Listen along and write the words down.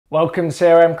Welcome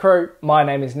CRM crew, my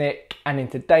name is Nick and in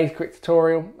today's quick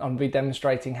tutorial I'm going to be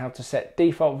demonstrating how to set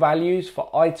default values for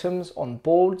items on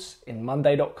boards in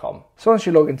Monday.com. So once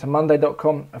you log into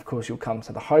Monday.com, of course you'll come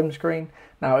to the home screen.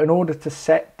 Now in order to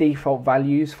set default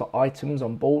values for items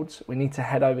on boards, we need to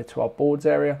head over to our boards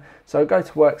area. So go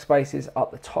to workspaces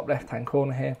up the top left hand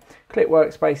corner here, click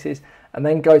workspaces and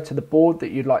then go to the board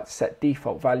that you'd like to set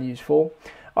default values for.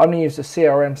 I'm going to use the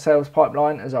CRM sales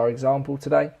pipeline as our example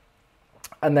today.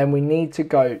 And then we need to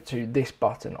go to this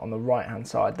button on the right hand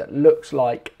side that looks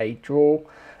like a drawing,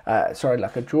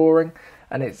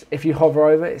 and it's, if you hover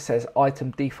over it, it says item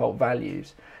default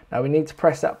values. Now we need to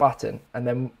press that button, and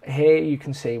then here you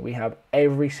can see we have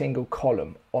every single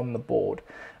column on the board,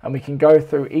 and we can go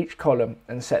through each column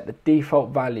and set the default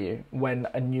value when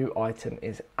a new item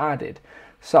is added.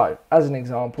 So as an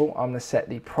example, I'm going to set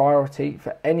the priority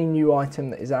for any new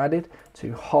item that is added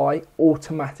to high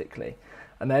automatically.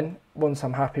 And then once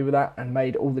I'm happy with that and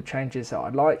made all the changes that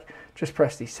I'd like, just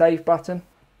press the save button.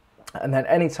 And then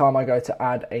anytime I go to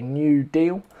add a new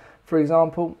deal, for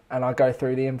example, and I go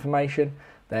through the information,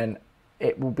 then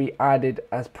it will be added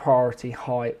as priority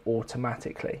high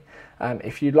automatically.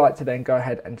 If you'd like to then go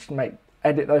ahead and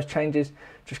edit those changes,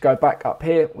 just go back up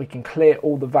here. We can clear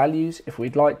all the values if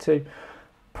we'd like to.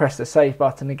 Press the save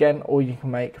button again, or you can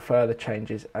make further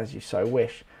changes as you so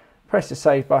wish. Press the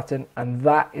save button, and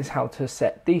that is how to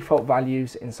set default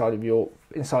values inside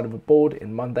of a board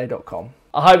in Monday.com.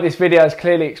 I hope this video has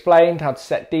clearly explained how to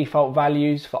set default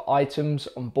values for items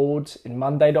on boards in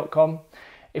Monday.com.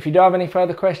 If you do have any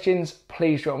further questions,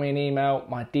 please drop me an email.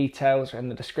 My details are in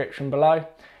the description below.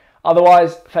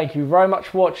 Otherwise, thank you very much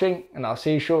for watching, and I'll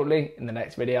see you shortly in the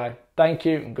next video. Thank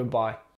you and goodbye.